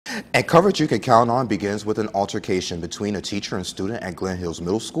And coverage you can count on begins with an altercation between a teacher and student at Glen Hills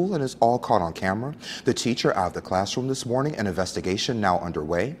Middle School, and is all caught on camera. The teacher out of the classroom this morning, an investigation now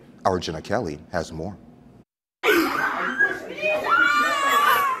underway. Our Jenna Kelly has more.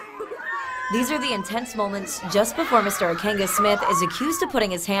 These are the intense moments just before Mr. Akenga Smith is accused of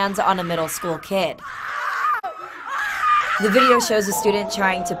putting his hands on a middle school kid. The video shows a student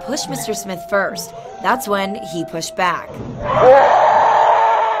trying to push Mr. Smith first. That's when he pushed back.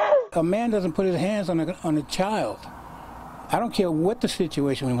 A man doesn't put his hands on a child. I don't care what the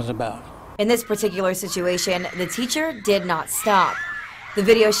situation was about. In this particular situation, the teacher did not stop. The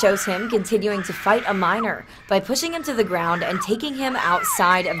video shows him continuing to fight a minor by pushing him to the ground and taking him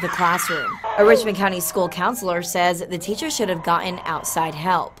outside of the classroom. A Richmond County school counselor says the teacher should have gotten outside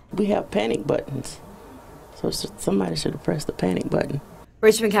help. We have panic buttons, so somebody should have pressed the panic button.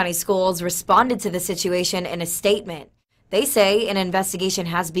 Richmond County Schools responded to the situation in a statement. They say an investigation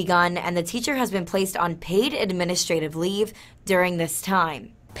has begun and the teacher has been placed on paid administrative leave during this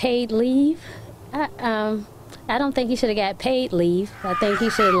time. Paid leave? I don't think he should have got paid leave. I think he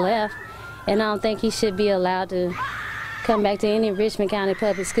should have left, and I don't think he should be allowed to come back to any Richmond County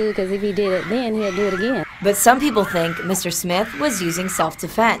public school, because if he did it then, he'll do it again. But some people think Mr. Smith was using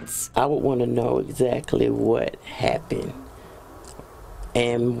self-defense. I would want to know exactly what happened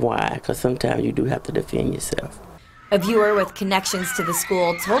and why, because sometimes you do have to defend yourself. A viewer with connections to the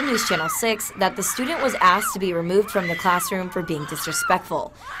school told News Channel 6 that the student was asked to be removed from the classroom for being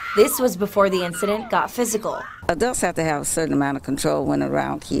disrespectful. This was before the incident got physical. Adults have to have a certain amount of control when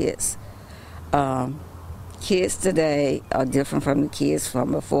around kids. Kids today are different from the kids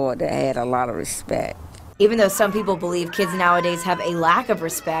from before that had a lot of respect. Even though some people believe kids nowadays have a lack of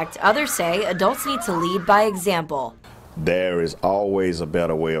respect, others say adults need to lead by example. There is always a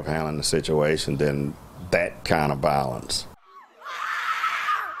better way of handling the situation than that kind of violence.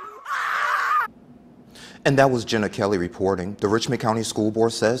 And that was Jenna Kelly reporting. The Richmond County School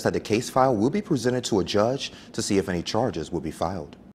Board says that the case file will be presented to a judge to see if any charges will be filed.